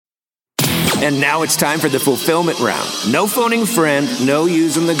And now it's time for the fulfillment round. No phoning friend, no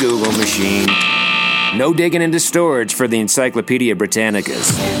using the Google machine, no digging into storage for the Encyclopedia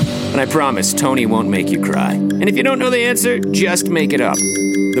Britannicas. And I promise, Tony won't make you cry. And if you don't know the answer, just make it up.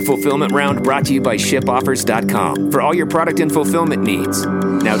 The fulfillment round brought to you by shipoffers.com for all your product and fulfillment needs.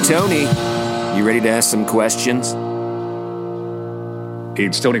 Now, Tony, you ready to ask some questions?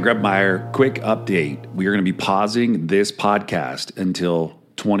 It's Tony Grebmeier. Quick update. We are going to be pausing this podcast until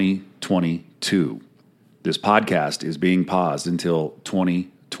 2022. This podcast is being paused until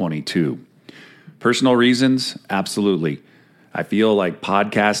 2022. Personal reasons? Absolutely. I feel like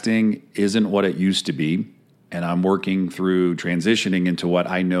podcasting isn't what it used to be, and I'm working through transitioning into what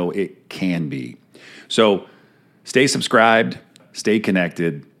I know it can be. So stay subscribed, stay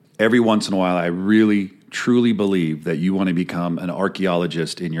connected. Every once in a while, I really, truly believe that you want to become an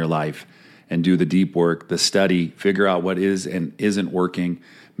archaeologist in your life and do the deep work, the study, figure out what is and isn't working,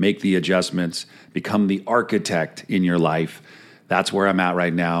 make the adjustments, become the architect in your life. That's where I'm at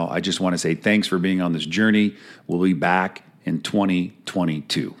right now. I just want to say thanks for being on this journey. We'll be back in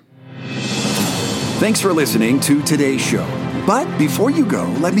 2022. Thanks for listening to today's show. But before you go,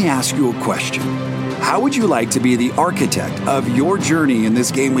 let me ask you a question. How would you like to be the architect of your journey in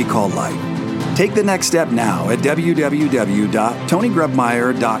this game we call life? Take the next step now at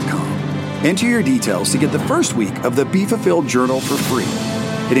www.tonygrebmeier.com. Enter your details to get the first week of the Be Fulfilled Journal for free.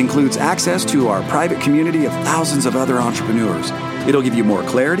 It includes access to our private community of thousands of other entrepreneurs. It'll give you more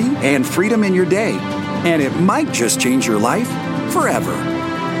clarity and freedom in your day. And it might just change your life forever.